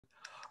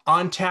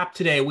On tap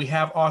today, we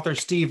have author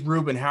Steve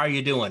Rubin. How are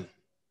you doing?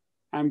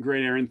 I'm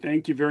great, Aaron.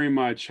 Thank you very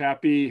much.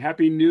 Happy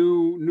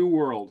new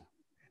world.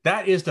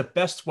 That is the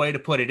best way to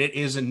put it. It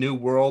is a new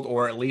world,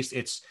 or at least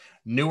it's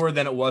newer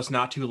than it was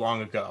not too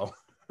long ago.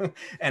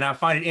 And I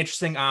find it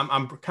interesting.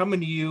 I'm coming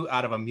to you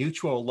out of a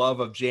mutual love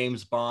of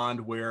James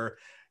Bond, where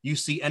you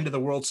see end of the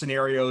world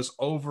scenarios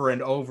over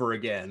and over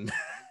again.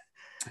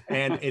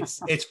 And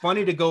it's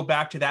funny to go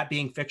back to that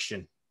being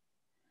fiction.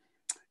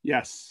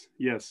 Yes,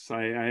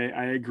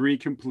 I agree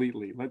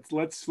completely.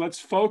 Let's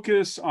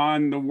focus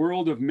on the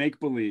world of make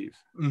believe.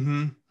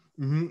 Mm-hmm.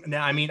 Mm-hmm.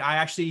 Now, I mean, I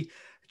actually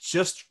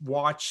just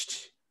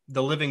watched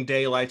The Living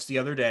Daylights the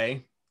other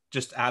day,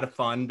 just out of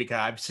fun because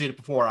I've seen it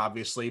before,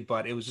 obviously,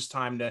 but it was just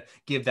time to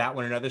give that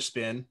one another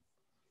spin.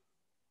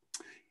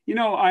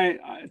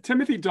 I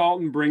Timothy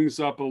Dalton brings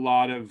up a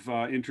lot of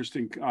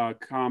interesting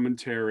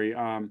commentary.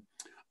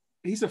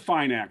 He's a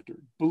fine actor,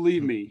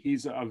 believe me.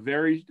 He's a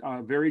very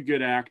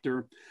good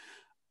actor.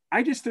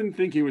 I just didn't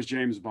think he was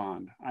James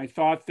Bond. I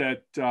thought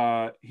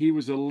that he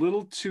was a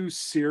little too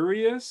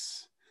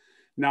serious.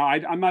 Now,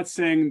 I'm not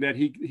saying that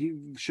he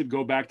should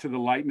go back to the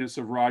lightness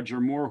of Roger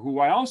Moore, who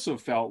I also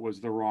felt was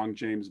the wrong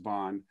James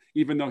Bond,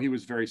 even though he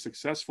was very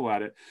successful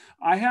at it.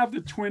 I have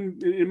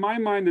in my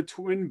mind, the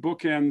twin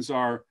bookends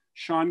are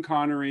Sean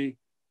Connery,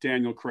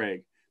 Daniel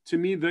Craig. To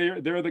me,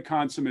 they're the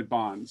consummate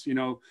Bonds.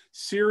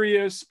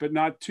 Serious but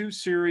not too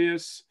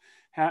serious.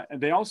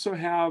 They also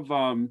have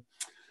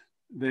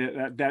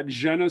that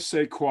je ne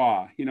sais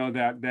quoi,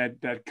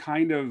 that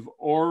kind of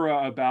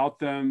aura about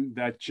them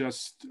that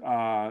just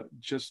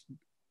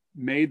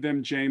made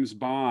them James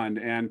Bond.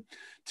 And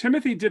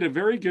Timothy did a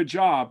very good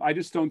job. I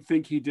just don't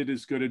think he did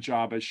as good a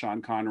job as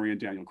Sean Connery and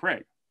Daniel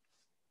Craig.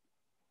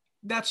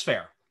 That's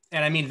fair.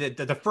 And I mean,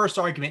 the first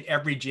argument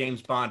every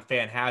James Bond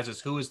fan has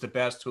is who is the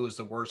best, who is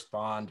the worst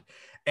Bond.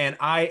 And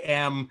I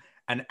am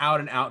an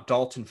out and out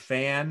Dalton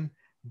fan,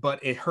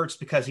 but it hurts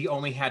because he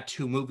only had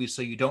two movies,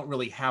 so you don't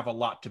really have a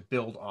lot to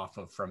build off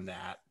of from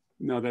that.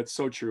 No, that's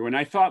so true. And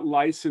I thought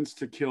License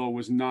to Kill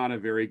was not a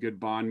very good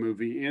Bond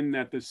movie in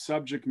that the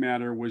subject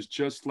matter was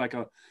just like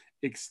a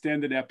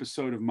extended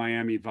episode of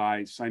Miami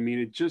Vice. I mean,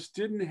 it just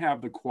didn't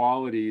have the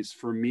qualities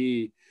for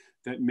me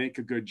that make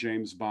a good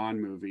James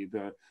Bond movie.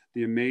 The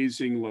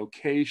amazing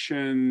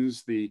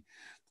locations, the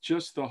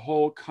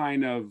whole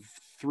kind of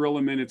thrill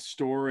a minute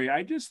story.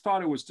 I just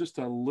thought it was just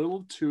a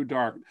little too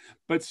dark,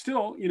 but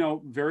still,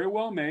 very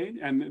well made.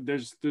 And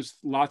there's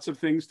lots of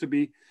things to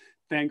be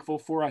thankful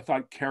for. I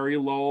thought Carrie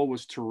Lowell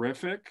was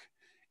terrific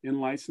in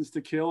License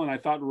to Kill, and I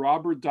thought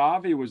Robert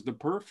Davi was the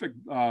perfect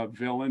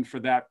villain for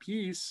that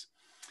piece.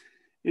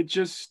 It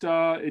just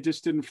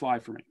didn't fly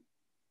for me.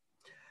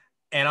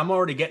 And I'm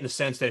already getting the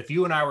sense that if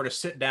you and I were to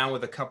sit down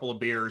with a couple of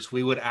beers,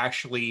 we would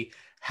actually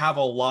have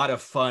a lot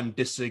of fun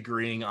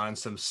disagreeing on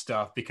some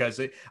stuff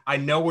because I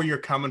know where you're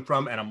coming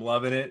from and I'm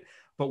loving it.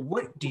 But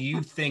what do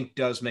you think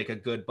does make a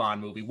good Bond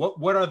movie?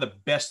 What are the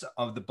best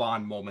of the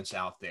Bond moments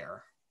out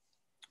there?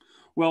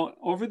 Well,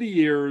 over the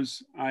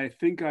years, I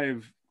think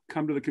I've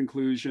come to the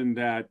conclusion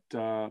that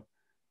the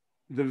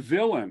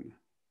villain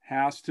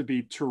has to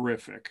be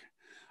terrific.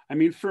 I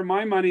mean, for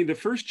my money, the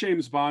first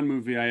James Bond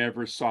movie I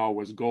ever saw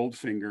was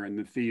Goldfinger in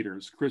the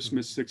theaters,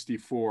 Christmas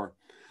 '64.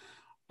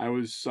 I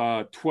was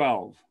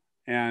 12,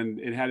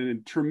 and it had a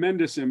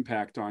tremendous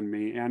impact on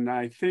me. And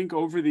I think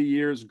over the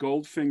years,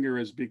 Goldfinger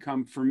has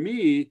become, for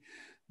me,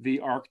 the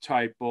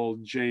archetypal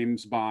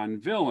James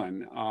Bond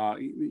villain.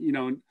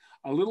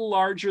 A little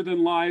larger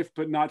than life,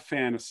 but not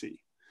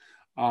fantasy.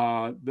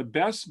 The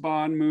best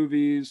Bond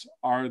movies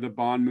are the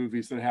Bond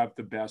movies that have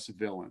the best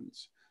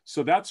villains.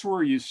 So that's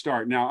where you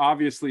start. Now,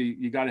 obviously,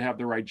 you got to have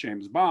the right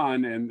James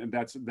Bond, and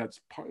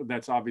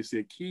that's obviously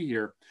a key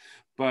here.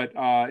 But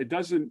it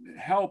doesn't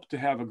help to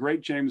have a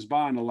great James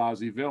Bond, a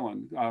lousy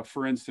villain.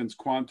 For instance,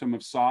 Quantum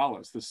of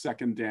Solace, the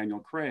second Daniel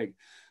Craig.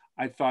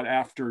 I thought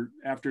after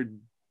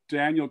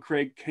Daniel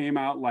Craig came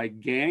out like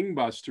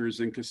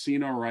gangbusters in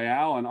Casino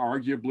Royale, and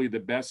arguably the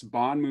best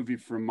Bond movie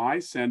from my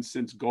sense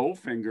since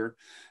Goldfinger,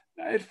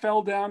 it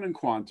fell down in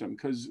Quantum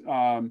because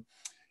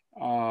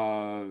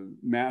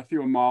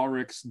Matthew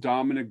Amalric's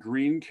Dominic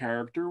Green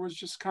character was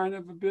just kind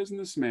of a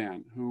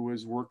businessman who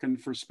was working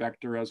for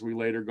Spectre, as we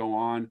later go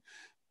on,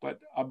 but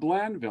a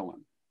bland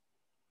villain.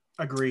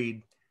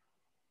 Agreed.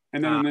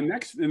 And then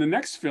in the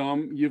next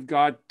film, you've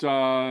got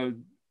Javier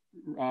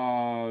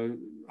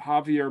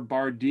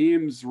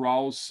Bardem's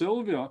Raul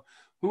Silva,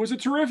 who was a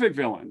terrific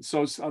villain.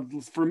 So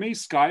for me,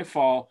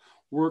 Skyfall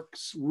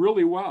works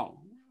really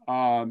well.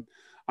 I'm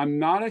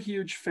not a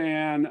huge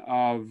fan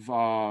of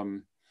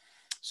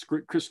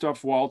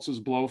Christoph Waltz's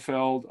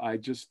Blofeld. I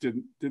just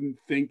didn't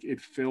think it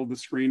filled the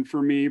screen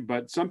for me,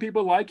 but some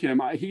people like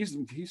him.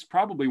 He's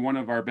probably one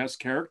of our best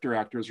character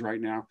actors right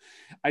now.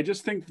 I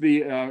just think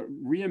the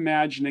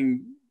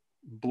reimagining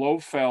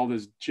Blofeld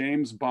as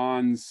James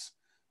Bond's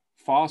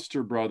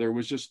foster brother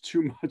was just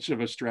too much of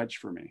a stretch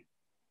for me.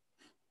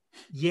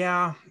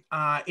 Yeah,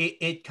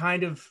 it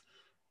kind of,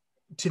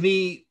 to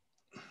me,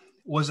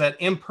 was that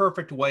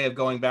imperfect way of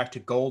going back to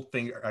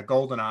Goldfinger,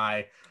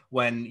 Goldeneye,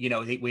 when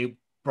we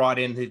brought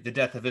in the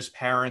death of his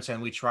parents,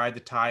 and we tried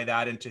to tie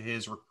that into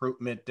his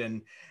recruitment,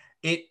 and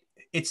it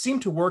it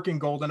seemed to work in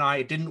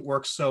GoldenEye. It didn't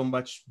work so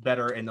much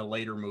better in the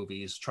later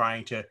movies,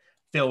 trying to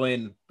fill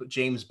in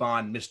James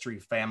Bond mystery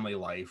family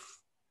life.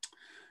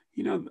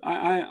 You know,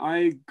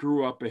 I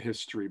grew up a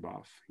history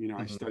buff. You know,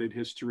 I Mm-hmm. studied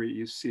history at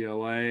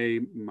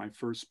UCLA. My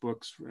first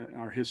books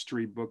are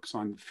history books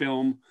on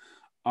film.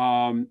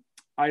 Um,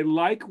 I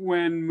like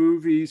when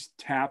movies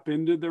tap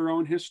into their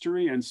own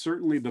history, and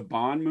certainly the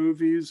Bond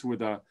movies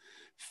with a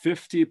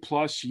 50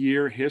 plus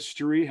year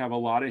history have a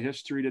lot of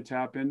history to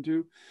tap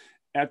into.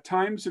 At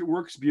times it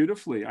works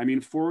beautifully. I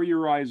mean, For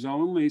Your Eyes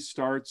Only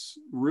starts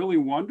really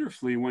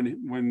wonderfully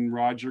when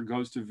Roger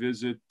goes to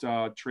visit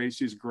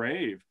Tracy's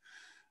grave.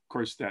 Of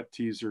course, that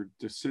teaser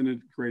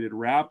disintegrated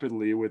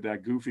rapidly with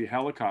that goofy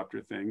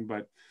helicopter thing,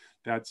 but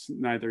that's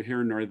neither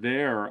here nor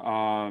there.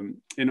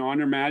 In On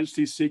Her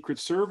Majesty's Secret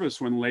Service,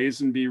 when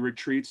Lazenby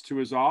retreats to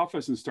his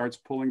office and starts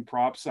pulling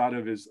props out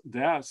of his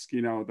desk,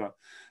 you know,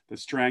 the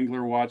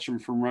Strangler Watch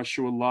from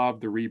Russia with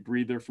Love, the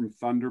rebreather from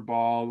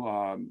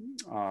Thunderball,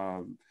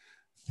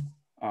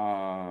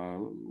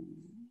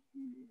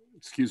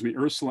 excuse me,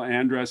 Ursula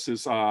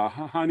Andress's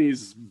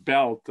honey's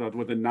belt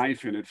with a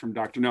knife in it from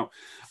Dr. No.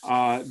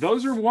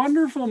 Those are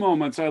wonderful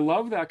moments. I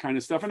love that kind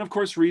of stuff. And of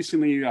course,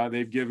 recently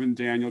they've given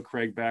Daniel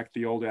Craig back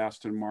the old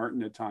Aston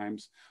Martin at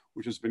times,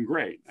 which has been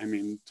great. I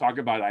mean, talk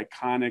about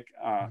iconic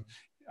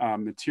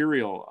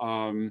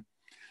material.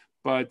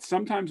 But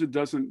sometimes it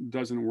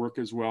doesn't work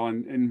as well.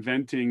 And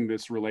inventing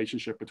this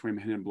relationship between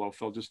him and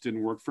Blofeld just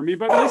didn't work for me.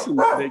 But listen,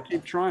 they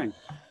keep trying.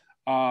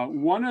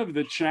 One of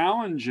the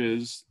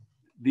challenges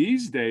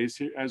these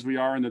days, as we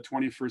are in the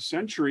 21st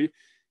century,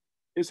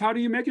 is how do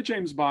you make a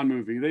James Bond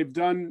movie? They've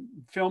done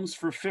films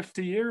for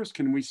 50 years.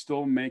 Can we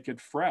still make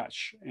it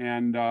fresh?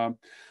 And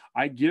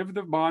I give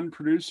the Bond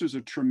producers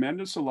a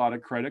tremendous lot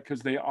of credit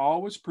because they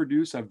always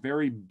produce a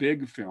very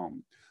big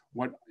film,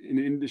 what in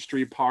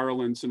industry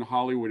parlance in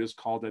Hollywood is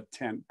called a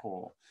tent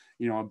pole.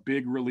 You know, a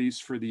big release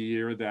for the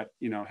year that,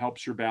 you know,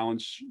 helps your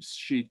balance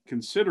sheet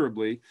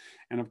considerably.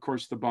 And of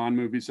course, the Bond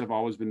movies have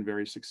always been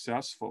very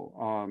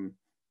successful.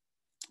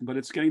 But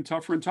it's getting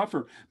tougher and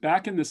tougher.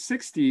 Back in the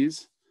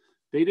 60s,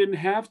 they didn't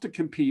have to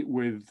compete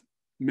with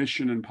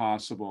Mission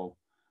Impossible,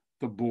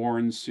 the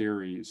Bourne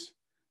series,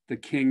 the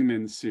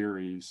Kingman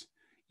series,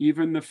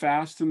 even the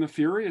Fast and the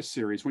Furious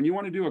series. When you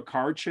want to do a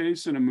car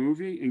chase in a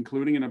movie,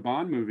 including in a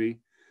Bond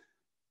movie,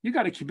 you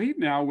got to compete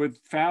now with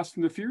Fast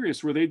and the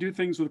Furious, where they do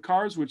things with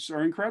cars which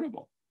are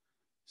incredible.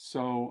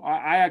 So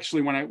I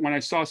actually, when I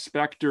saw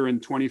Spectre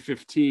in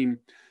 2015,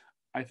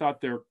 I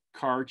thought their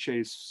car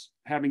chase,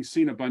 having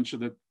seen a bunch of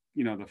the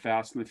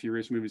Fast and the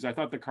Furious movies, I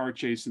thought the car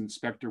chase in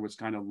Spectre was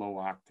kind of low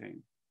octane.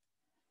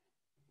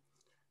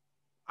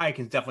 I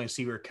can definitely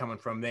see where you're coming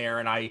from there.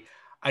 And I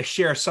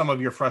share some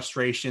of your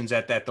frustrations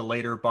at that the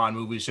later Bond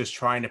movies just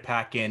trying to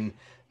pack in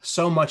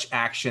so much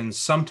action,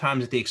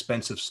 sometimes at the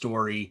expense of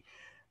story.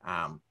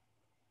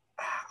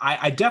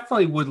 I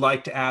definitely would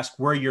like to ask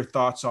where your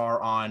thoughts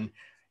are on,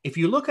 if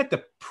you look at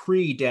the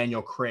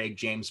pre-Daniel Craig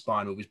James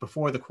Bond movies,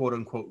 before the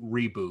quote-unquote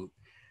reboot,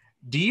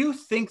 do you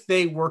think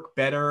they work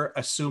better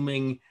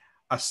assuming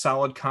a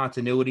solid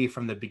continuity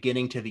from the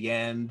beginning to the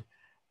end,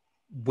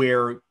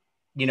 where,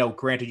 you know,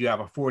 granted you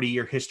have a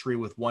 40-year history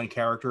with one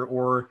character,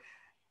 or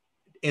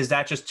is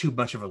that just too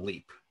much of a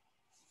leap?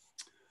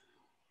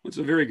 It's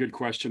a very good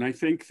question. I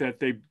think that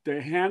they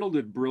handled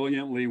it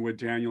brilliantly with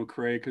Daniel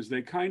Craig because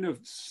they kind of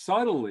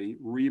subtly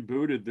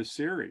rebooted the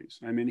series.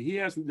 I mean, he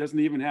doesn't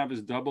even have his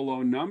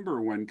 00 number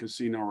when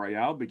Casino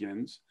Royale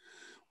begins,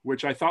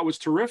 which I thought was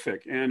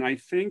terrific. And I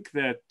think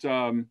that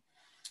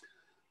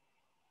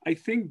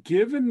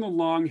given the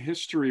long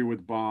history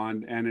with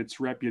Bond and its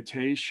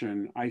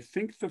reputation, I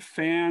think the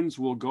fans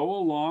will go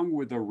along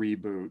with a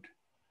reboot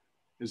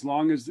as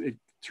long as it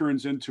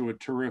turns into a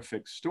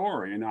terrific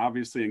story. And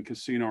obviously in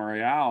Casino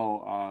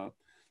Royale,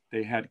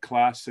 they had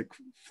classic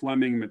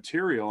Fleming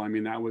material. I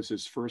mean, that was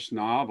his first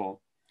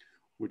novel,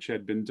 which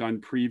had been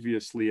done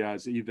previously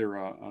as either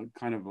a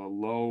kind of a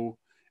low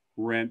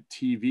rent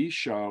TV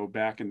show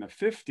back in the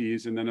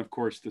 50s. And then of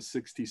course the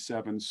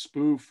 67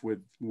 spoof with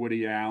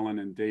Woody Allen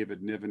and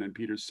David Niven and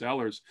Peter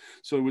Sellers.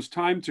 So it was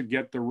time to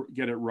get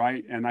it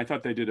right. And I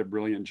thought they did a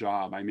brilliant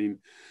job. I mean,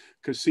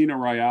 Casino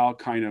Royale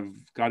kind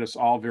of got us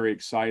all very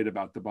excited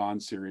about the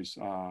Bond series,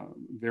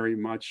 very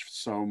much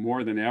so,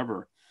 more than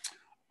ever.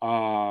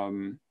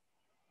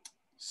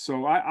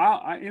 So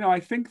I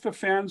think the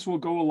fans will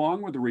go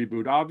along with the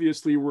reboot.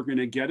 Obviously, we're going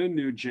to get a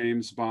new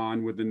James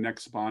Bond with the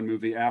next Bond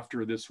movie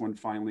after this one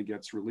finally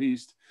gets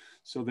released.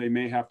 So they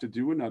may have to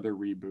do another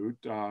reboot.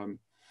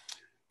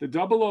 The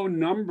 00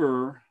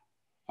 number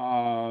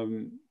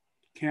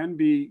can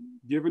be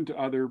given to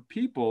other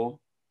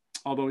people,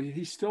 although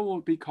he still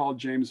won't be called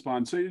James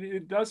Bond. So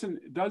it does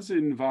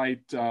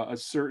invite a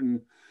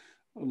certain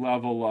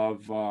level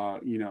of,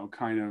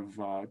 kind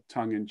of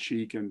tongue in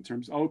cheek in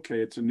terms, okay,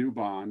 it's a new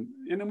Bond.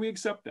 And then we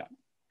accept that.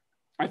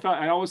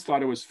 I always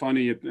thought it was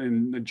funny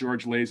in the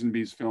George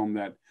Lazenby's film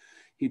that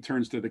he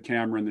turns to the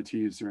camera in the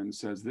teaser and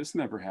says, "This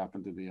never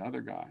happened to the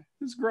other guy."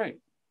 It's great.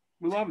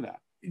 We love that.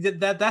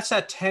 That's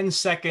that 10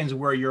 seconds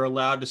where you're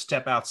allowed to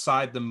step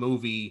outside the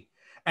movie.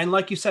 And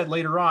like you said,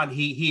 later on,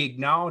 he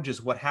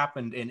acknowledges what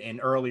happened in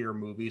earlier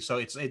movies.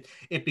 So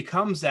it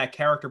becomes that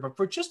character, but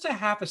for just a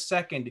half a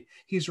second,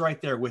 he's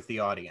right there with the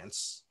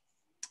audience.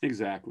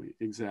 Exactly.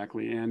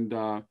 And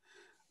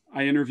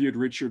I interviewed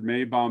Richard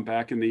Maybaum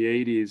back in the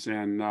 80s,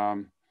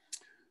 and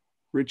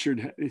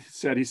Richard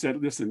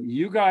said, listen,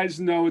 you guys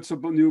know it's a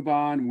new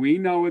Bond. We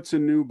know it's a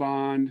new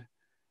Bond.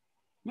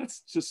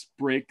 Let's just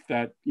break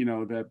that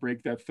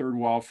third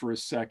wall for a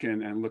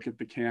second and look at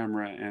the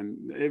camera.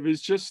 And it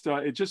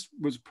just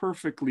was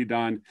perfectly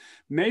done.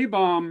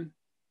 Maybaum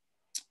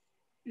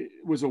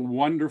was a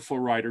wonderful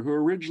writer who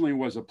originally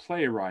was a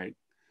playwright.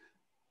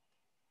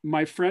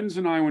 My friends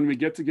and I, when we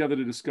get together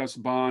to discuss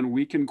Bond,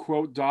 we can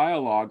quote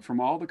dialogue from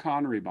all the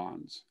Connery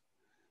Bonds.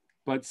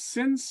 But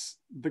since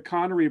the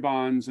Connery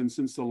Bonds and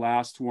since the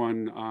last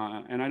one,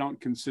 and I don't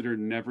consider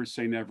Never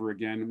Say Never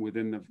Again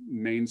within the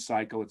main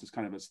cycle, it's just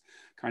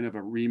kind of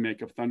a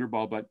remake of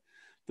Thunderball, but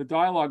the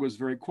dialogue was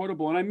very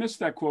quotable. And I miss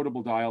that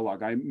quotable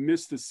dialogue. I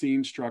miss the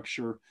scene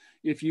structure.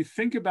 If you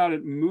think about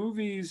it,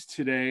 movies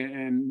today,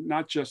 and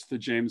not just the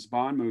James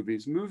Bond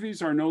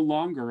movies are no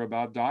longer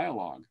about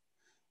dialogue.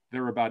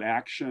 They're about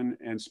action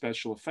and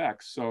special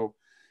effects. So,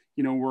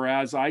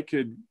 whereas I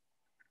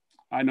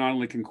not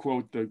only can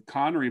quote the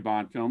Connery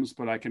Bond films,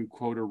 but I can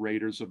quote a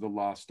Raiders of the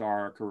Lost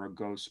Ark or a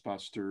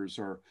Ghostbusters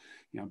or,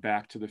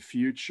 Back to the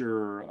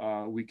Future.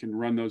 We can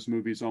run those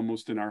movies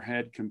almost in our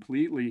head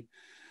completely.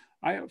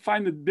 I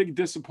find the big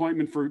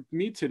disappointment for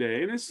me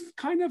today, and this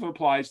kind of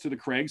applies to the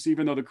Craigs,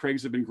 even though the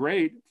Craigs have been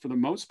great for the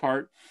most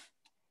part,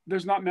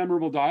 there's not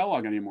memorable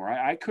dialogue anymore.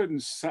 I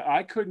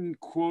couldn't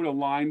quote a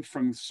line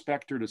from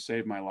Spectre to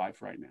save my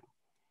life right now.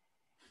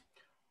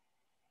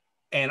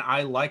 And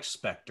I liked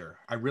Spectre.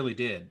 I really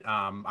did.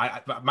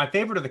 My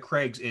favorite of the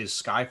Craigs is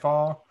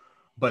Skyfall,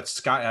 but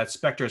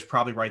Spectre is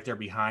probably right there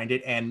behind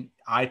it. And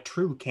I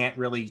can't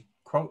really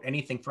quote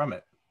anything from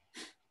it.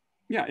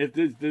 Yeah,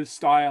 the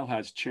style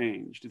has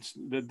changed.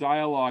 The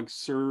dialogue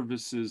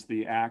services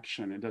the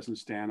action. It doesn't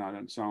stand on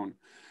its own.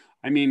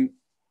 I mean,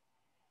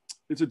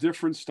 it's a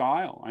different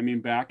style. I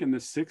mean, back in the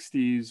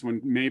 60s when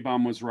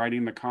Maybaum was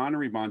writing the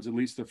Connery Bonds, at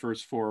least the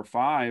first 4 or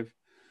 5,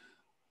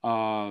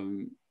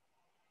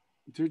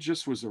 there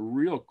just was a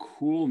real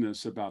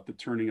coolness about the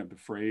turning of the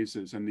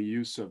phrases and the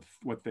use of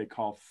what they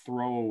call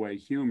throwaway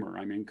humor.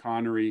 I mean,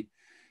 Connery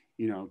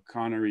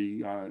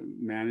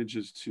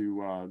manages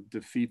to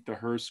defeat the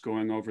hearse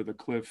going over the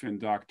cliff in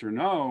Dr.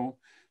 No.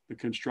 The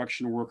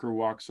construction worker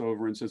walks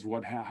over and says,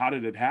 how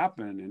did it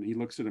happen? And he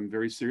looks at him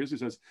very seriously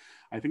and says,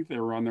 I think they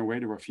were on their way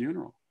to a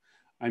funeral.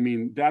 I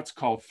mean, that's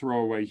called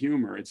throwaway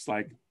humor. It's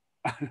like,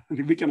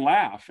 we can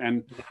laugh.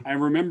 And I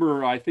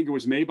remember, I think it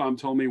was Maybaum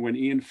told me when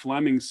Ian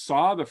Fleming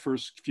saw the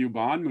first few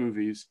Bond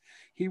movies,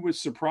 he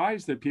was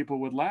surprised that people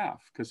would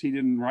laugh because he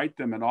didn't write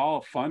them at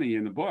all funny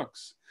in the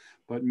books.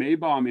 But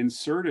Maybaum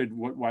inserted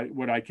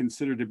what I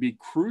consider to be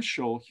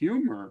crucial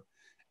humor,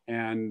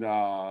 and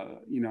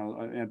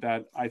and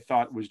that I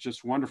thought was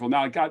just wonderful.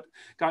 Now it got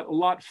a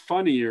lot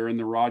funnier in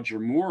the Roger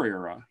Moore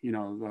era.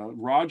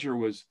 Roger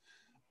was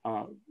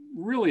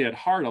really at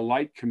heart a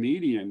light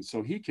comedian,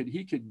 so he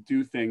could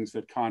do things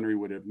that Connery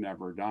would have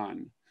never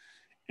done.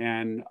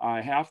 And I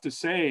have to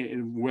say,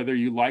 whether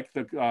you like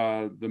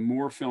the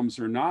Moore films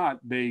or not,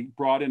 they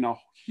brought in a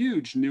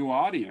huge new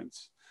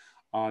audience.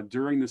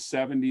 During the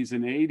 70s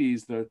and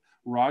 80s, the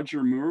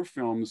Roger Moore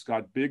films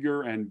got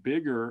bigger and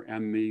bigger,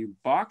 and the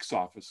box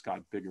office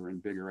got bigger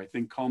and bigger. I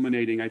think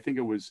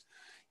it was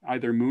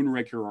either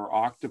Moonraker or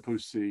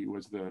Octopussy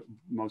was the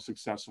most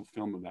successful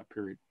film of that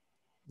period.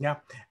 Yeah.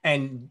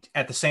 And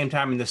at the same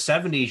time in the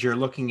 70s, you're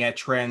looking at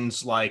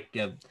trends like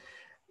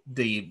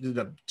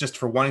the just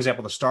for one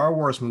example, the Star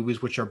Wars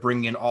movies, which are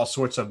bringing in all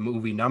sorts of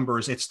movie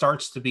numbers. It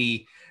starts to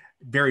be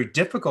very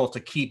difficult to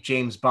keep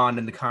James Bond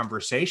in the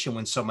conversation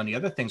when so many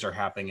other things are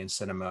happening in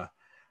cinema.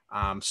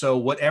 So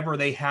whatever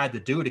they had to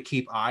do to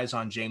keep eyes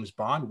on James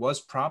Bond was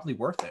probably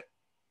worth it.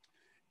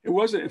 It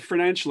wasn't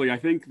financially. I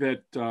think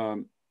that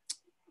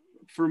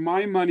for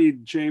my money,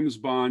 James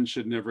Bond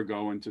should never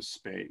go into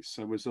space.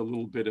 It was a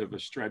little bit of a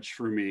stretch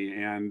for me.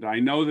 And I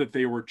know that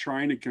they were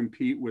trying to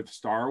compete with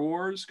Star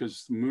Wars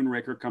because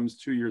Moonraker comes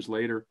 2 years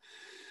later.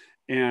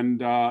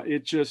 And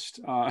it just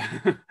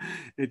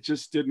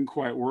didn't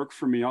quite work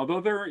for me.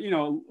 Although they're,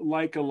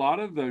 like a lot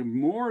of the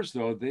Moors,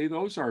 though,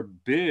 those are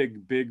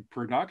big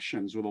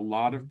productions with a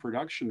lot of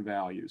production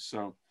value.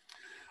 So,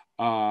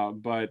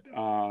 but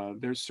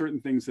there's certain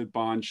things that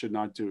Bond should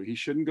not do. He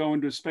shouldn't go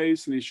into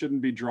space, and he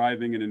shouldn't be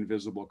driving an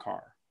invisible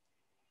car.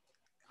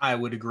 I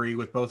would agree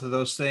with both of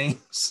those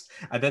things.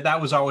 That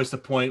was always the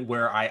point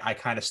where I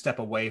kind of step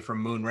away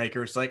from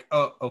Moonraker. It's like,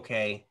 oh,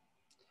 okay.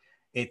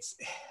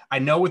 I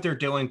know what they're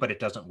doing, but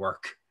it doesn't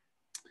work.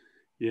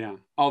 Yeah,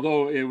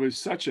 although it was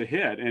such a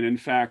hit, and in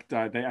fact,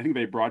 I think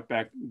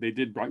they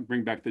did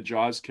bring back the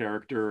Jaws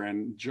character,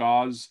 and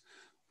Jaws,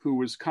 who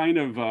was kind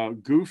of a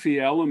goofy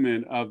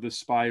element of The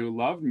Spy Who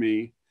Loved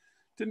Me,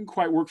 didn't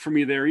quite work for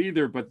me there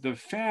either. But the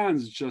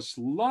fans just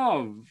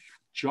love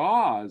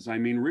Jaws. I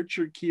mean,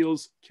 Richard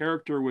Keel's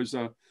character was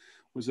a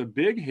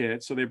big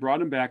hit, so they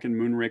brought him back in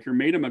Moonraker,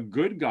 made him a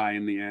good guy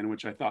in the end,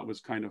 which I thought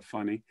was kind of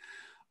funny.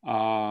 They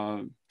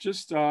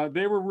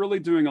were really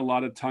doing a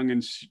lot of tongue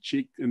in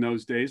cheek in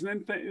those days,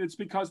 and then it's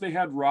because they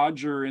had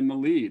Roger in the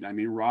lead. I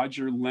mean,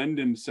 Roger lent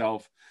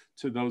himself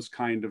to those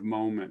kind of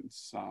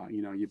moments.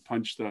 You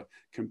punch the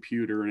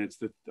computer and it's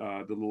the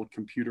little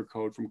computer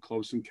code from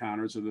Close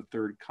Encounters of the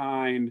Third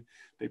Kind.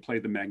 They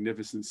played the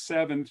Magnificent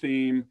Seven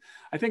theme.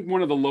 I think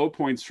one of the low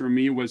points for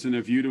me was in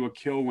A View to a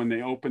Kill when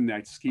they opened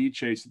that ski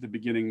chase at the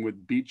beginning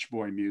with Beach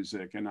Boy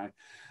music, and I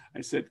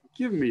said,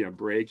 give me a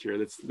break here.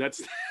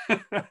 That's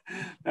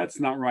that's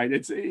not right.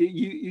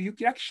 You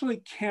actually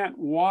can't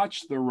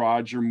watch the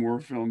Roger Moore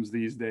films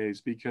these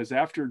days, because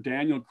after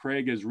Daniel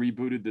Craig has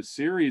rebooted the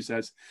series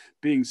as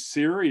being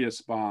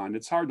serious Bond,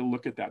 it's hard to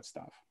look at that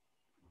stuff.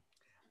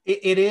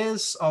 It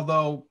is,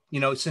 although,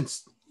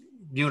 since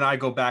you and I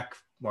go back,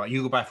 well,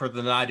 you go back further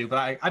than I do,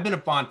 but I've been a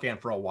Bond fan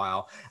for a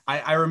while.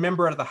 I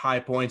remember at the high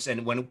points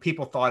and when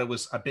people thought it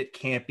was a bit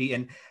campy,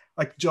 and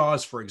like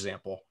Jaws, for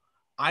example.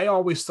 I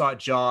always thought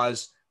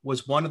Jaws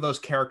was one of those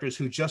characters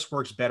who just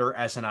works better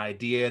as an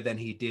idea than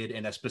he did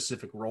in a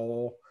specific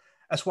role.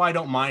 That's why I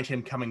don't mind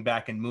him coming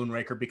back in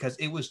Moonraker, because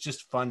it was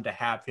just fun to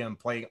have him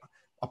play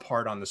a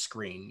part on the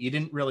screen. You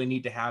didn't really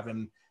need to have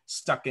him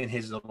stuck in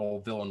his little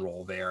villain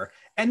role there.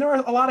 And there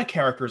are a lot of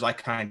characters I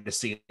kind of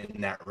see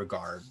in that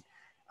regard.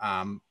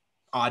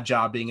 Odd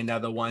Job being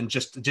another one. You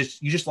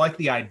just like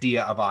the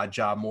idea of Odd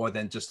Job more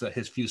than just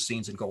his few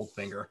scenes in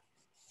Goldfinger.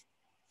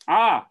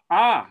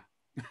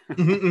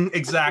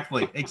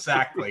 Exactly.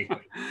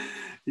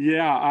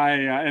 Yeah,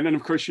 and then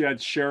of course you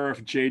had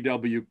Sheriff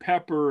J.W.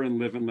 Pepper and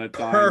Live and Let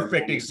Die.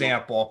 Perfect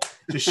example.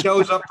 Just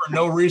shows up for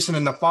no reason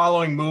in the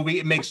following movie.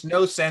 It makes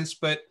no sense,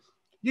 but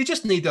you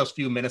just need those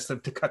few minutes to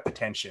cut the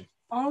tension.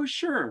 Oh,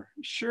 sure.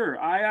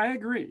 I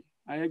agree.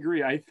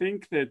 I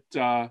think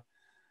that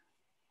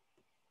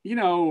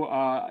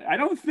I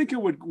don't think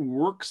it would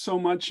work so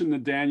much in the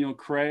Daniel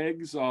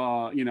Craigs,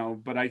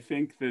 but I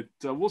think that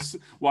we'll see.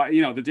 Well,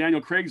 the Daniel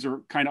Craigs are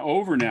kind of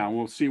over now.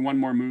 We'll see one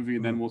more movie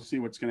and then we'll see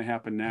what's going to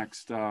happen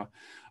next. I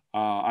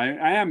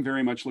am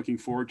very much looking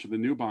forward to the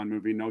new Bond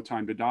movie, No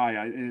Time to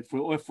Die. If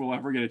we'll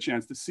ever get a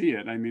chance to see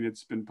it. I mean,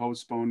 it's been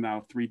postponed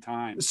now 3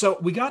 times. So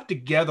we got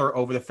together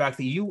over the fact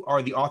that you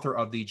are the author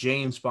of the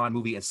James Bond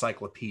Movie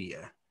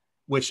Encyclopedia,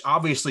 which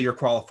obviously you're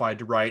qualified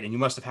to write, and you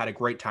must have had a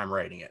great time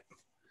writing it.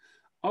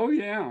 Oh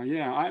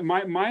yeah.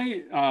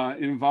 My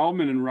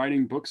involvement in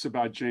writing books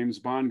about James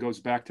Bond goes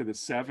back to the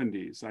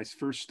 70s. I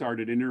first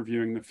started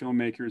interviewing the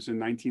filmmakers in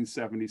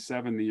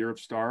 1977, the year of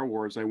Star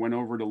Wars. I went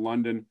over to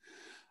London.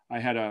 I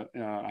had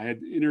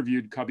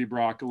interviewed Cubby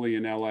Broccoli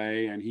in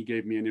LA, and he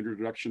gave me an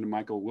introduction to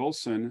Michael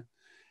Wilson,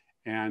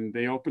 and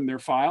they opened their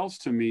files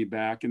to me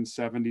back in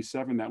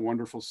 77, that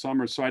wonderful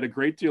summer. So I had a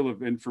great deal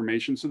of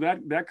information. So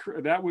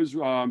that was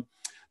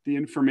the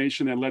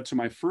information that led to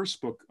my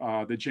first book,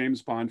 the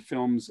James Bond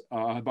Films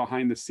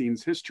Behind the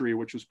Scenes History,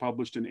 which was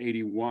published in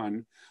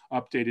 81,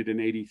 updated in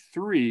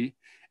 83.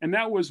 And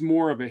that was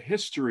more of a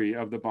history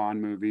of the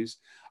Bond movies.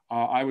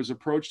 I was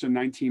approached in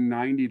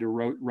 1990 to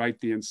write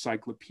the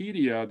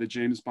encyclopedia, the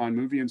James Bond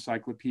Movie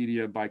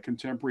Encyclopedia, by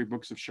Contemporary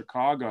Books of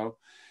Chicago.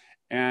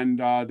 And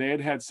they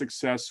had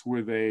success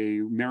with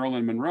a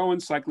Marilyn Monroe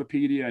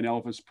encyclopedia, an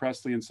Elvis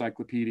Presley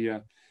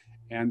encyclopedia.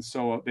 And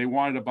so they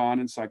wanted a Bond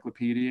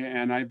encyclopedia,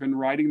 and I've been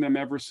writing them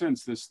ever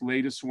since. This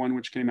latest one,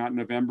 which came out in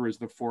November, is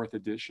the 4th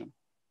edition.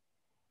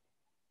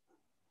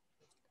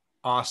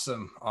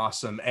 Awesome.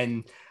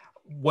 And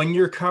when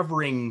you're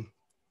covering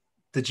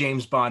the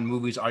James Bond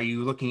movies, are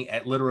you looking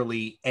at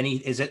literally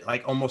is it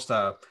like almost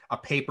a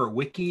paper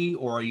wiki,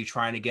 or are you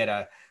trying to get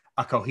a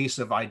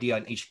cohesive idea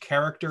on each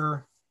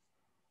character?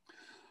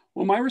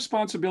 Well, my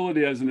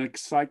responsibility as an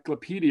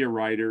encyclopedia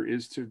writer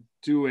is to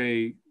do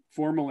a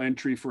formal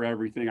entry for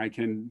everything I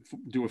can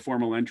do a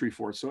formal entry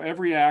for. So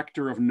every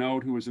actor of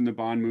note who was in the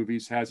Bond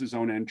movies has his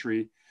own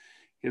entry,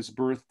 his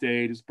birth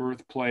date, his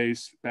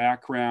birthplace,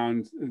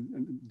 background,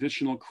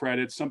 additional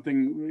credits,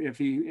 something if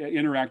he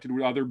interacted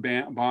with other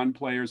Bond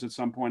players at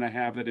some point, I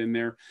have it in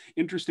there,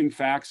 interesting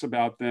facts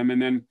about them,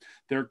 and then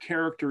their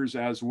characters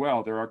as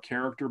well. There are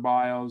character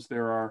bios,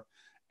 there are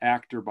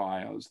actor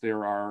bios,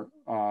 there are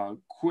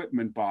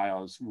equipment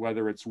bios,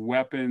 whether it's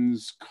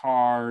weapons,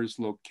 cars,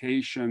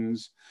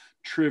 locations,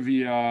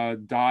 trivia,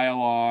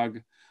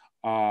 dialogue,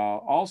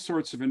 all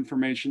sorts of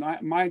information.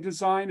 My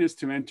design is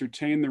to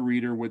entertain the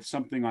reader with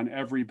something on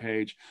every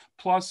page,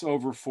 plus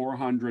over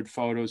 400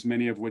 photos,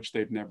 many of which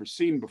they've never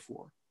seen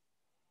before.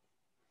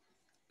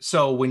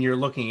 So when you're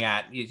looking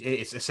at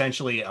it's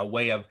essentially a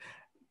way of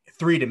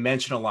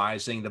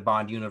 3-dimensionalizing the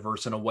Bond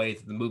universe in a way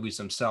that the movies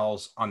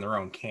themselves on their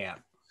own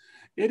can't.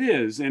 It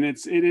is, and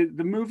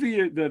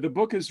the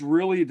book is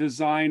really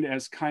designed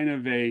as kind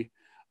of a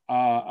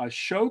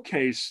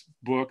showcase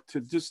book to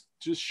just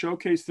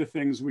showcase the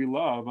things we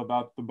love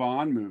about the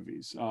Bond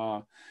movies.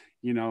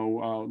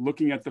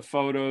 Looking at the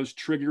photos,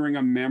 triggering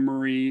a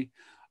memory,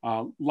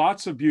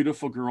 lots of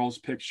beautiful girls'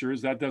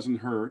 pictures. That doesn't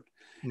hurt.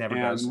 Never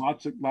and does.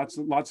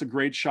 lots of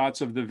great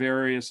shots of the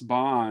various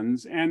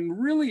Bonds,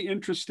 and really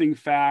interesting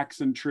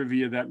facts and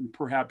trivia that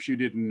perhaps you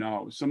didn't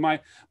know. So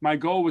my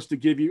goal was to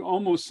give you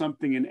almost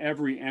something in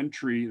every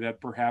entry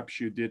that perhaps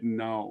you didn't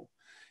know.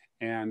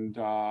 And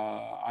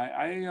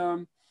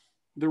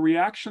the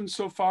reaction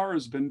so far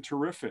has been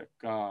terrific.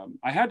 I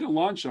had to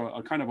launch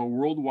a kind of a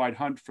worldwide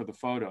hunt for the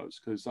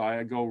photos, because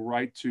I go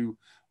right to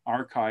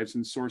archives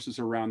and sources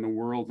around the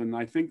world. And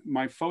I think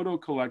my photo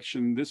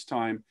collection this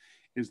time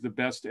is the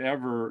best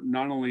ever,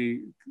 not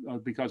only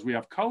because we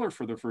have color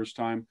for the first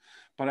time,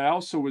 but I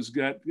also was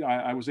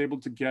able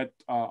to get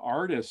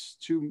artists,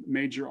 two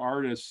major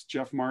artists,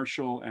 Jeff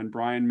Marshall and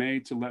Brian May,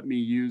 to let me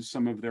use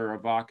some of their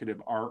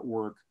evocative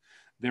artwork,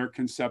 their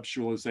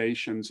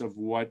conceptualizations of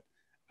what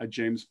a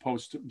James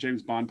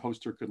Bond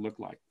poster could look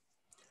like.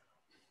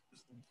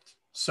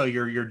 So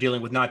you're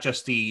dealing with not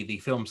just the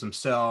films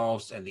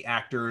themselves and the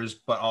actors,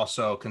 but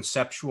also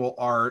conceptual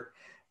art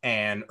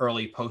and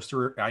early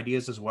poster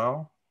ideas as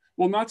well?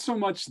 Well, not so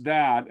much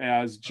that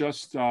as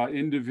just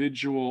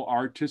individual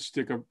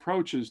artistic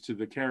approaches to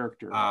the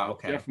character.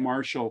 Okay. Jeff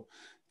Marshall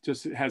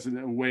just has a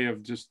way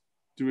of just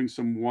doing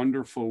some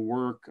wonderful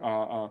work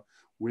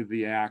with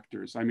the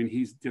actors. I mean,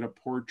 he did a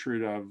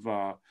portrait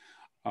of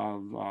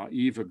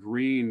Eva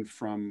Green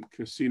from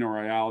Casino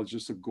Royale. It's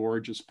just a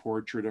gorgeous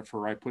portrait of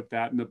her. I put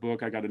that in the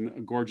book. I got a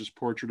gorgeous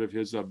portrait of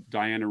his of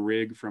Diana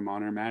Rigg from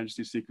On Her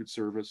Majesty's Secret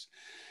Service,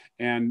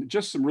 and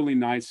just some really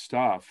nice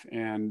stuff.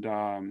 And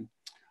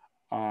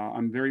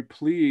I'm very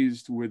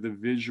pleased with the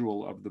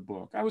visual of the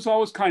book. I was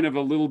always kind of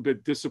a little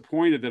bit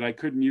disappointed that I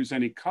couldn't use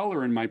any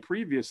color in my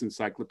previous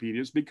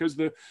encyclopedias, because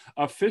the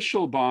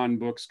official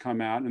Bond books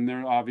come out and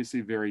they're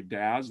obviously very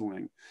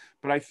dazzling.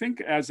 But I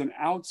think as an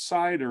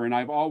outsider, and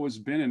I've always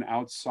been an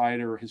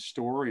outsider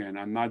historian,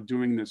 I'm not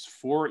doing this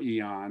for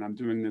Eon, I'm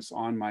doing this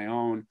on my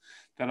own,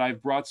 that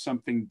I've brought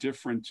something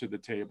different to the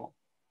table.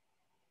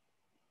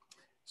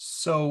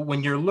 So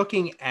when you're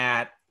looking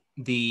at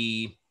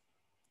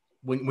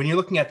when you're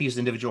looking at these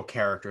individual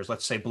characters,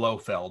 let's say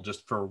Blofeld,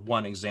 just for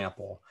one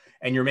example,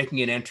 and you're making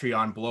an entry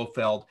on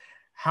Blofeld,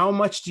 how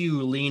much do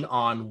you lean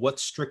on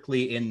what's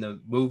strictly in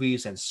the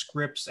movies and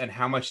scripts, and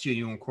how much do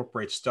you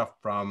incorporate stuff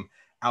from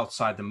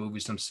outside the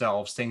movies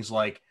themselves? Things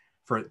like,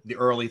 for the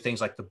early things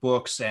like the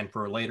books, and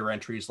for later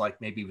entries like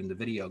maybe even the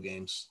video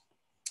games.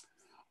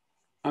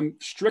 I'm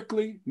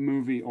strictly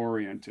movie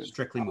oriented.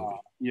 Strictly movie.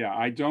 Yeah,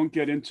 I don't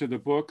get into the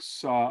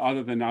books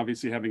other than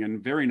obviously having a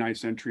very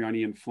nice entry on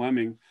Ian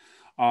Fleming.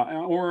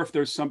 Or if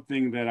there's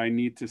something that I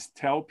need to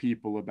tell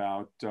people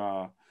about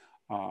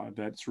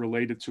that's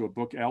related to a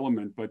book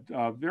element, but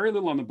very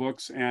little on the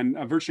books, and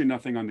virtually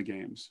nothing on the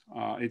games.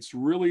 It's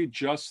really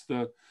just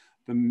the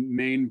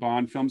main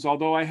Bond films,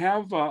 although I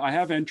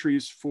have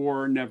entries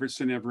for Never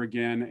Say Never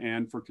Again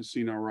and for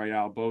Casino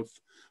Royale,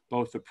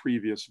 both the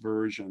previous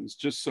versions,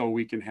 just so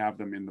we can have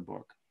them in the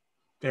book.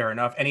 Fair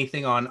enough.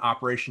 Anything on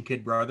Operation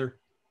Kid Brother?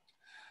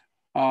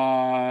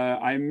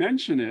 I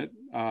mention it,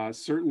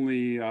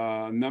 certainly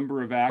a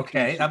number of actors.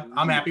 Okay,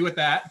 I'm happy with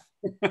that.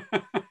 Of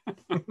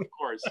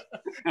course.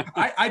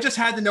 I just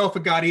had to know if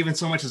it got even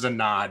so much as a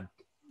nod.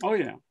 Oh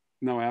yeah,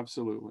 no,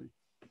 absolutely.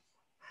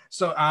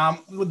 So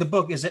with the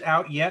book, is it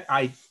out yet?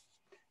 I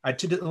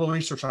did a little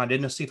research on it. I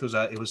didn't see if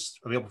it was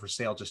available for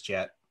sale just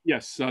yet.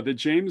 Yes, the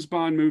James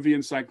Bond Movie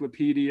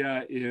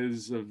Encyclopedia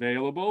is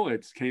available.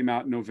 It came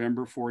out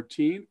November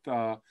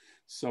 14th.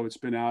 So it's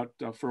been out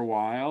for a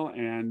while,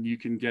 and you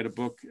can get a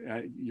book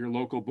at your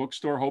local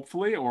bookstore,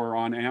 hopefully, or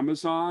on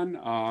Amazon.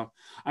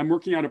 I'm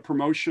working out a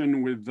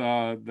promotion with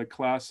the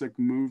Classic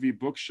Movie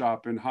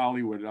Bookshop in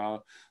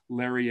Hollywood,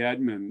 Larry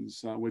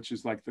Edmonds, which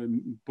is like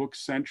the book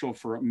central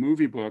for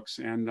movie books.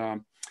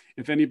 And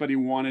if anybody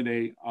wanted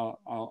a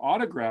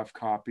autograph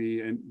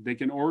copy, and they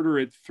can order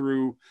it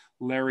through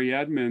Larry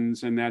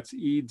Edmonds, and that's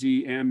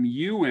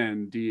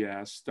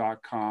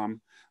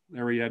EDMUNDS.com,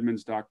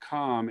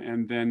 LarryEdmonds.com,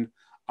 and then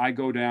I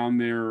go down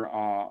there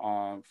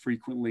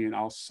frequently, and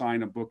I'll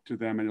sign a book to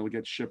them, and it'll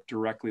get shipped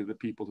directly to the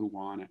people who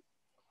want it.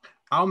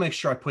 I'll make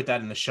sure I put that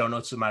in the show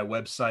notes of my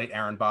website,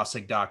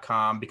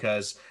 aaronbossig.com,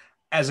 because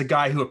as a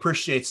guy who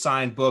appreciates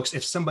signed books,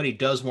 if somebody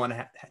does want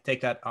to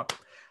take that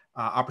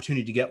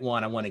opportunity to get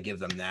one, I want to give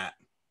them that.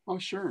 Oh,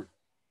 sure.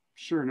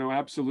 Sure. No,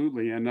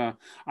 absolutely. And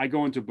I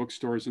go into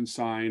bookstores and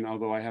sign,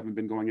 although I haven't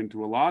been going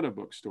into a lot of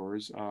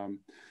bookstores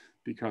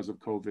because of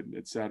COVID,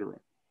 et cetera.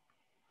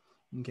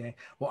 Okay.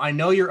 Well, I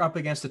know you're up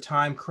against a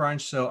time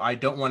crunch, so I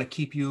don't want to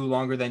keep you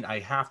longer than I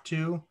have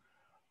to.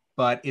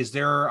 But is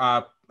there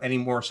any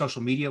more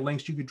social media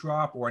links you could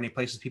drop, or any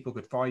places people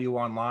could follow you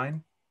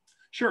online?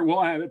 Sure.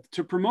 Well,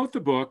 to promote the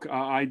book,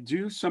 I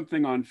do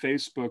something on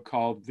Facebook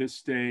called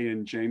This Day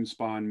in James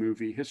Bond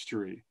Movie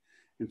History.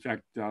 In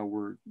fact,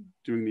 we're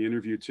doing the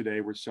interview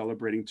today. We're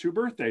celebrating two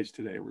birthdays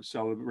today. We're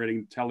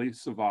celebrating Telly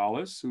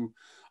Savalas, who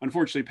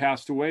unfortunately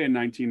passed away in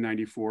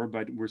 1994,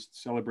 but we're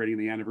celebrating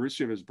the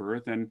anniversary of his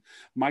birth. And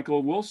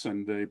Michael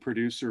Wilson, the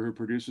producer who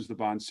produces the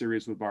Bond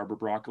series with Barbara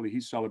Broccoli,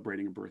 he's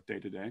celebrating a birthday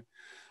today.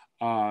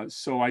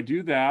 So I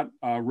do that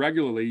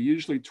regularly,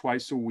 usually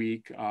twice a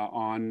week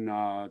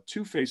on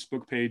 2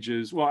 Facebook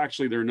pages. Well,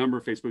 actually, there are a number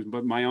of Facebook,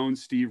 but my own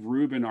Steve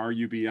Rubin,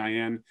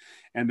 Rubin.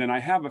 And then I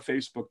have a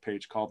Facebook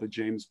page called the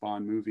James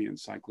Bond Movie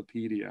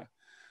Encyclopedia.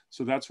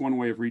 So that's one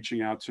way of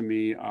reaching out to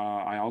me.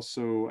 I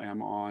also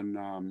am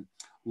on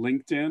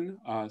LinkedIn,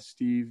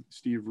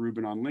 Steve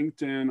Rubin on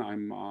LinkedIn.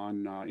 I'm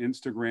on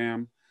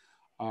Instagram.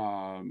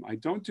 I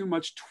don't do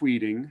much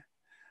tweeting,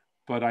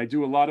 but I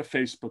do a lot of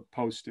Facebook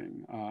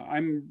posting.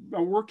 I'm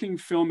a working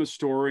film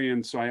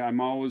historian, so I'm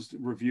always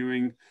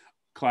reviewing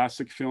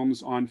classic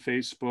films on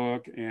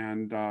Facebook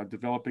and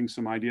developing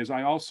some ideas.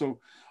 I also,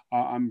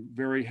 I'm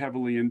very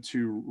heavily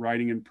into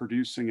writing and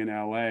producing in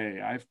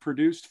LA. I've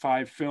produced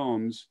 5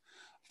 films,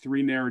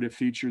 3 narrative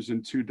features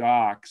and 2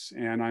 docs,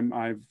 and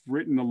I've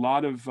written a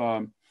lot of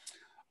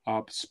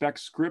spec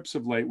scripts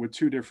of late with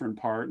 2 different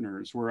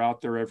partners. We're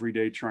out there every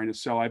day trying to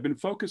sell. I've been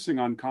focusing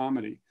on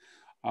comedy.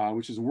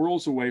 Which is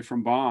worlds away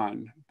from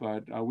Bond,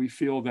 but we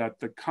feel that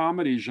the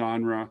comedy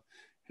genre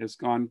has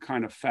gone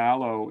kind of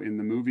fallow in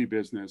the movie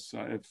business.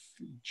 If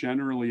you're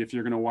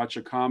going to watch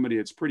a comedy,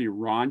 it's pretty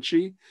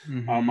raunchy.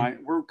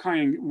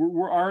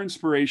 Our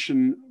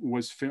inspiration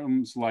was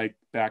films like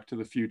Back to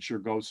the Future,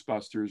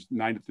 Ghostbusters,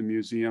 Night at the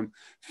Museum,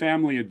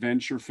 family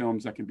adventure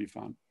films that can be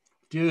fun.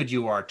 Dude,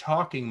 you are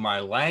talking my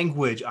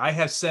language. I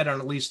have said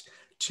on at least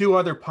 2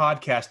 other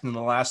podcasts in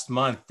the last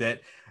month that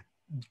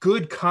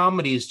good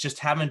comedies just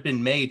haven't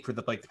been made for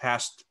the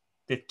past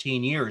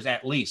 15 years,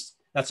 at least.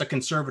 That's a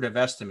conservative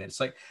estimate. It's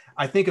like,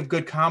 I think of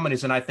good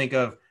comedies and I think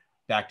of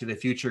Back to the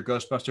Future,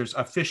 Ghostbusters,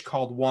 A Fish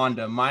Called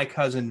Wanda, My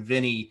Cousin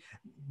Vinny,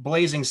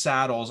 Blazing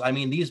Saddles. I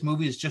mean, these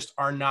movies just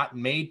are not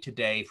made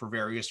today for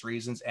various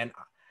reasons. And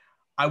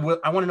I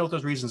want to know what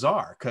those reasons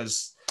are,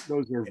 because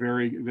those are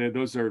very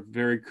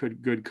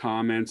good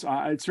comments.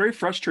 It's very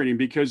frustrating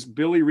because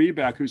Billy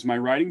Reback, who's my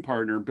writing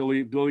partner,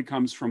 Billy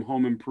comes from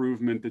Home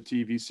Improvement, the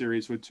TV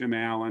series with Tim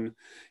Allen.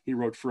 He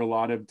wrote for a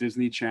lot of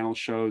Disney Channel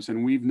shows,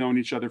 and we've known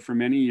each other for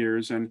many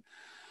years. And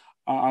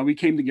we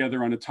came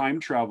together on a time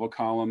travel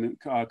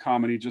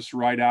comedy just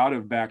right out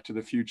of Back to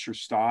the Future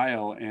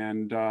style.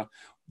 And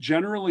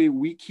generally,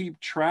 we keep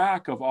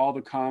track of all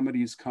the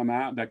comedies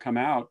that come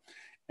out.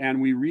 And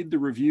we read the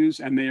reviews,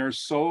 and they are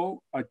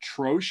so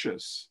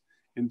atrocious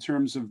in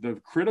terms of the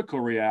critical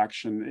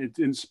reaction. It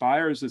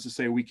inspires us to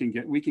say we can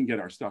get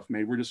our stuff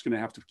made. We're just going to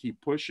have to keep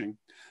pushing.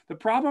 The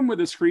problem with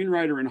a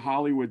screenwriter in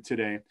Hollywood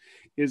today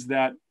is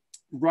that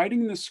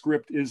writing the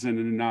script isn't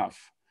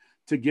enough.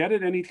 To get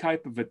it any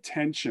type of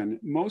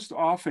attention, most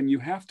often you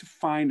have to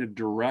find a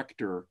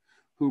director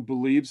who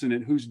believes in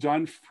it, who's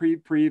done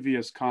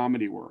previous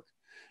comedy work.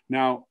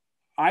 Now,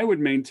 I would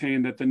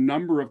maintain that the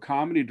number of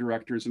comedy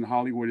directors in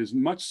Hollywood is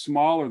much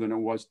smaller than it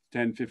was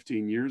 10,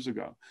 15 years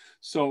ago.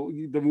 So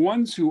the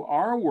ones who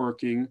are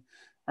working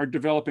are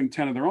developing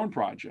 10 of their own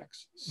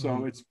projects.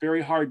 So it's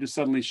very hard to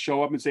suddenly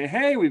show up and say,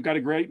 hey, we've got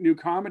a great new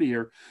comedy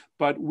here.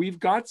 But we've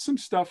got some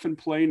stuff in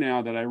play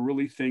now that I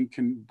really think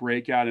can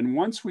break out. And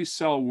once we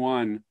sell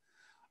one,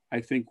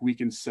 I think we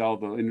can sell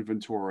the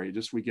inventory,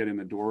 just we get in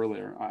the door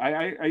there.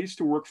 I used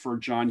to work for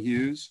John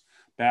Hughes.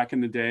 Back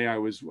in the day,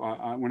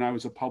 when I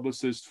was a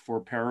publicist for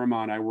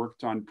Paramount, I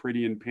worked on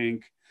Pretty in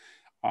Pink.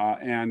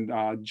 And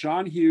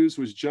John Hughes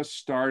was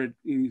just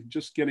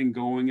getting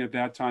going at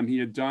that time. He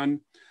had done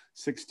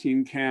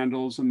 16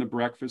 Candles and The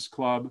Breakfast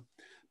Club,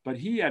 but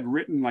he had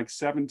written like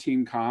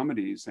 17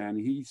 comedies. And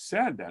he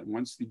said that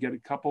once you get a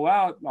couple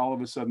out, all of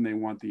a sudden they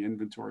want the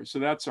inventory. So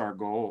that's our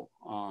goal.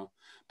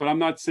 But I'm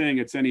not saying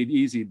it's any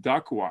easy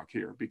duck walk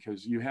here,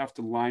 because you have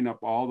to line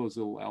up all those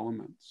little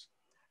elements.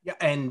 Yeah,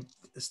 and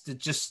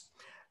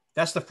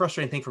that's the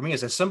frustrating thing for me,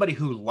 is as somebody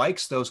who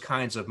likes those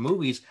kinds of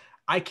movies,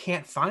 I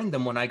can't find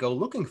them when I go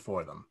looking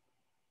for them.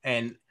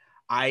 And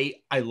I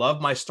love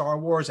my Star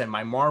Wars and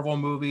my Marvel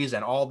movies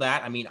and all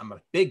that. I mean, I'm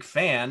a big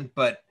fan,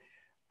 but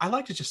I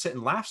like to just sit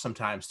and laugh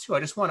sometimes too. I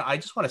just want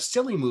a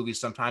silly movie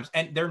sometimes,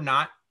 and they're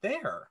not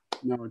there.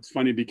 No, it's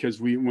funny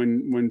because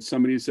when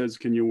somebody says,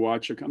 "Can you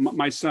watch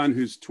my son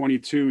who's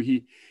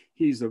 22,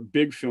 he's a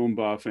big film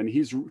buff, and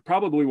he's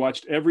probably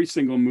watched every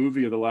single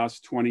movie of the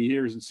last 20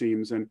 years, it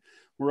seems. And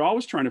we're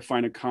always trying to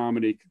find a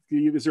comedy.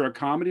 Is there a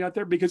comedy out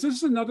there? Because this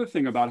is another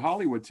thing about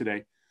Hollywood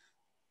today.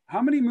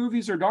 How many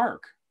movies are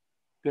dark?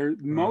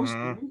 Most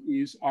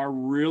movies are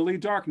really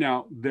dark.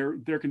 Now,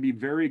 there can be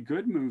very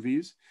good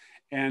movies,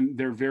 and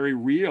they're very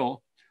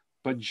real,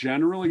 but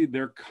generally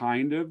they're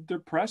kind of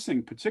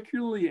depressing,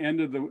 particularly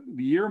end of the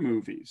year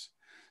movies.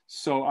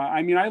 So,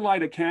 I mean, I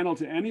light a candle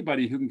to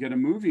anybody who can get a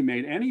movie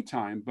made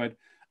anytime, but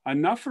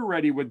enough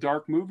already with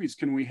dark movies.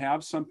 Can we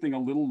have something a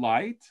little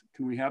light?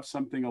 Can we have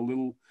something a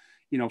little,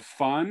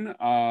 fun?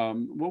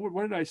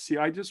 What did I see?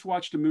 I just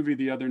watched a movie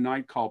the other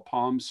night called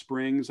Palm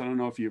Springs. I don't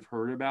know if you've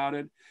heard about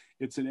it.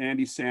 It's an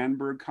Andy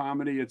Samberg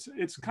comedy.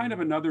 It's kind of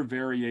another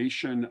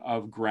variation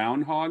of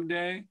Groundhog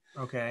Day.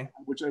 Okay.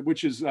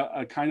 Which is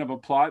a kind of a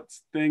plot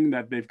thing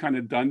that they've kind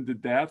of done to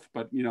death,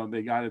 but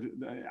they got it.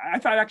 I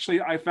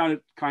found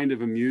it kind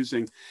of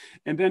amusing.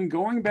 And then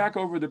going back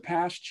over the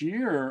past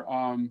year,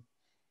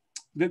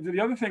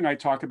 The other thing I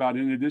talk about,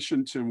 in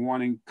addition to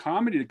wanting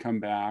comedy to come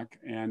back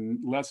and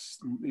less,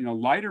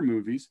 lighter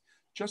movies,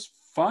 just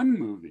fun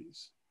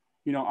movies.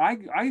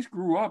 I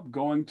grew up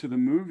going to the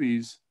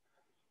movies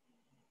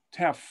to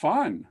have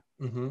fun.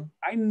 Mm-hmm.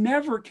 I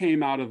never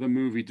came out of the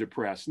movie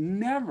depressed.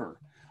 Never.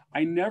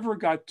 I never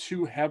got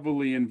too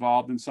heavily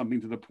involved in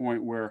something to the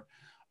point where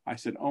I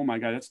said, oh my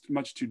God, that's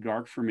much too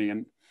dark for me.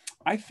 And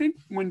I think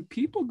when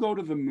people go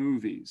to the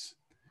movies,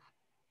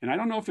 and I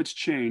don't know if it's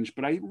changed,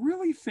 but I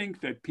really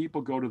think that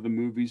people go to the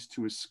movies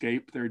to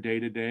escape their day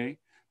to day.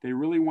 They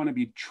really want to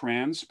be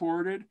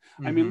transported.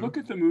 Mm-hmm. I mean, look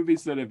at the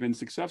movies that have been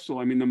successful.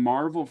 I mean, the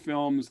Marvel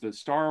films, the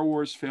Star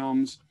Wars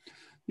films,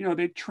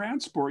 they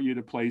transport you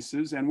to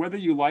places. And whether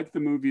you like the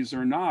movies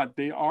or not,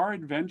 they are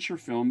adventure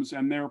films,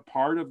 and they're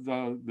part of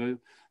the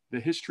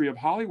history of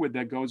Hollywood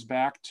that goes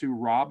back to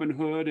Robin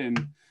Hood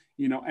and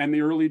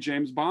the early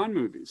James Bond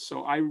movies.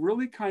 So I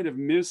really kind of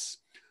miss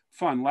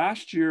fun.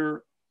 Last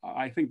year,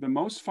 I think the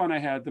most fun I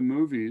had at the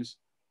movies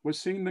was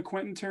seeing the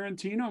Quentin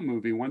Tarantino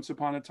movie, Once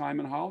Upon a Time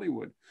in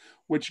Hollywood,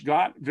 which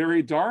got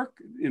very dark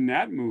in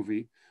that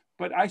movie,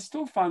 but I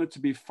still found it to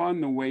be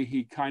fun the way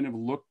he kind of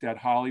looked at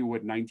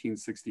Hollywood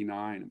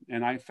 1969.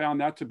 And I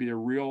found that to be a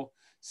real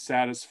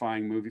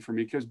satisfying movie for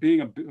me, because being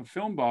a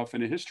film buff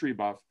and a history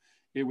buff,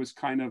 it was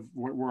kind of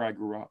where I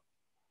grew up.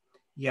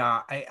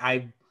 Yeah,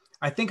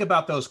 I think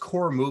about those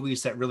core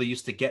movies that really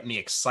used to get me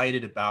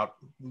excited about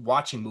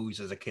watching movies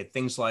as a kid.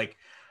 Things like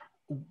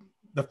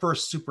the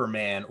first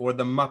Superman, or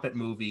the Muppet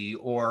movie,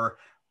 or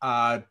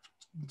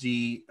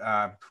the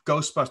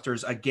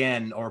Ghostbusters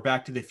again, or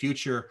Back to the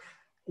Future,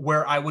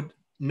 where I would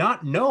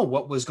not know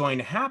what was going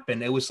to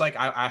happen. It was like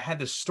I had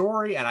this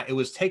story, and it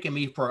was taking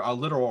me for a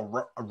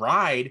literal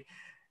ride.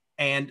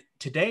 And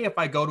today, if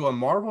I go to a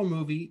Marvel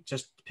movie,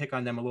 just to pick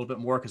on them a little bit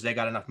more because they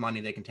got enough money,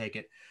 they can take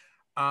it.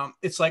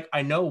 It's like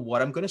I know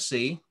what I'm going to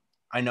see.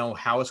 I know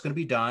how it's going to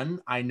be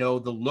done. I know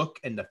the look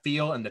and the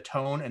feel and the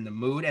tone and the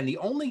mood. And the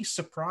only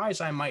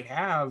surprise I might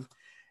have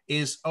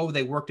is, oh,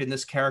 they worked in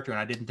this character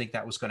and I didn't think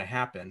that was going to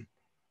happen.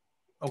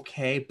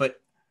 Okay, but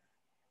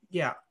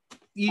yeah,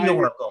 you know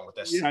where I'm going with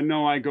this. Yeah,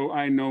 no,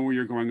 I know where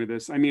you're going with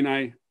this. I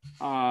mean,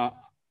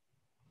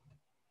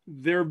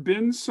 there have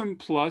been some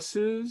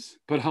pluses,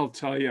 but I'll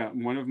tell you,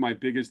 one of my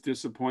biggest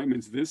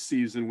disappointments this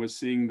season was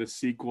seeing the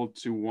sequel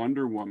to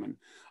Wonder Woman.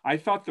 I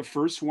thought the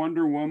first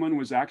Wonder Woman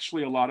was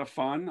actually a lot of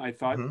fun. I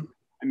thought,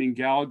 I mean,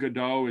 Gal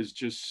Gadot is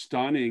just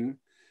stunning,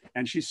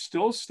 and she's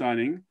still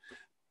stunning,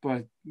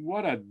 but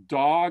what a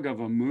dog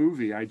of a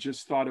movie. I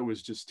just thought it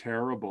was just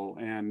terrible.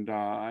 And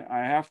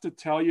I have to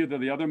tell you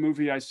that the other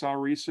movie I saw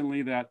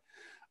recently that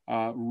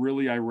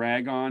really I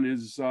rag on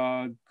is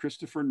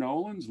Christopher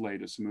Nolan's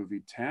latest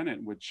movie,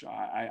 Tenet, which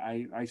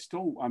I'm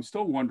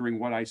still wondering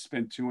what I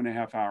spent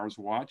 2.5 hours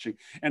watching.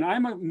 And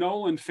I'm a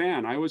Nolan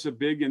fan. I was a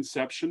big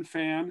Inception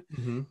fan,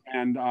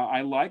 and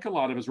I like a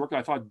lot of his work.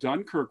 I thought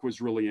Dunkirk was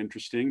really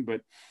interesting,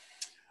 but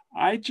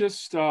I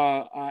just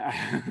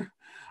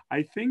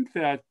I think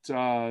that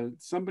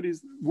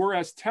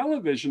whereas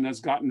television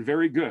has gotten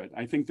very good.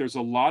 I think there's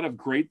a lot of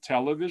great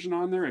television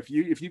on there. If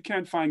you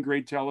can't find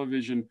great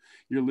television,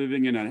 you're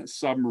living in a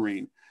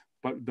submarine.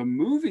 But the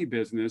movie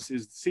business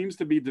seems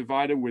to be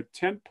divided with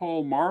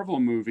tentpole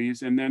Marvel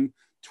movies and then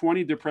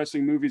 20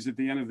 depressing movies at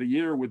the end of the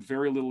year with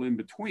very little in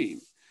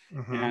between.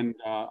 And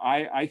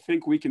I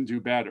think we can do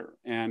better.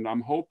 And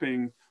I'm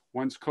hoping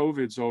once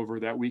COVID's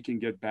over that we can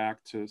get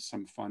back to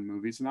some fun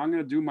movies. And I'm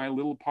going to do my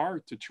little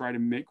part to try to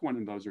make one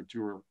of those, or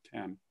 2 or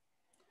 10.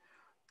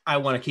 I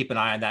want to keep an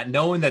eye on that.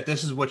 Knowing that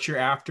this is what you're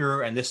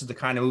after and this is the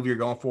kind of movie you're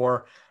going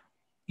for,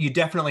 you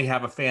definitely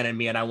have a fan in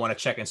me, and I want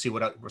to check and see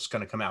what's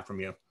going to come out from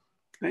you.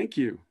 Thank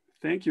you.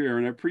 Thank you,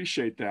 Aaron. I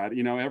appreciate that.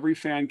 Every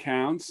fan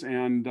counts,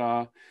 and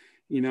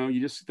you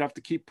just have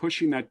to keep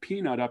pushing that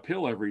peanut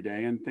uphill every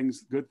day, and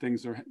good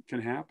things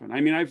can happen. I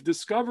mean, I've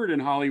discovered in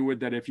Hollywood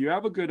that if you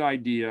have a good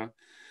idea,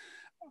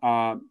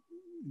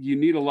 you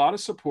need a lot of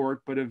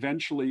support, but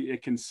eventually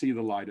it can see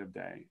the light of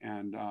day.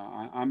 And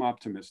I'm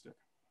optimistic.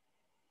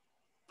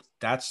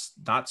 That's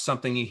not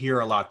something you hear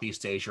a lot these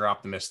days. You're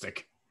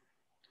optimistic.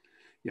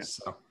 Yes.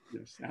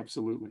 Yes,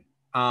 absolutely.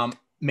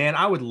 Man,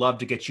 I would love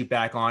to get you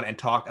back on and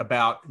talk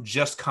about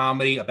just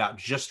comedy, about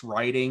just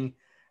writing.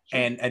 Sure.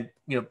 And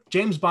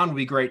James Bond would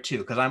be great too,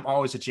 because I'm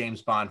always a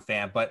James Bond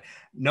fan. But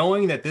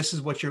knowing that this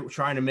is what you're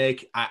trying to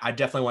make, I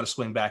definitely want to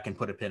swing back and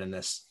put a pin in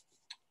this.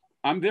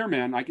 I'm there,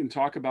 man. I can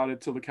talk about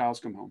it till the cows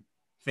come home.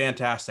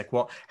 Fantastic.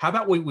 Well, how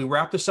about we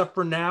wrap this up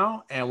for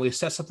now and we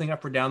set something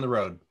up for down the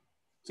road?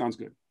 Sounds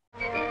good.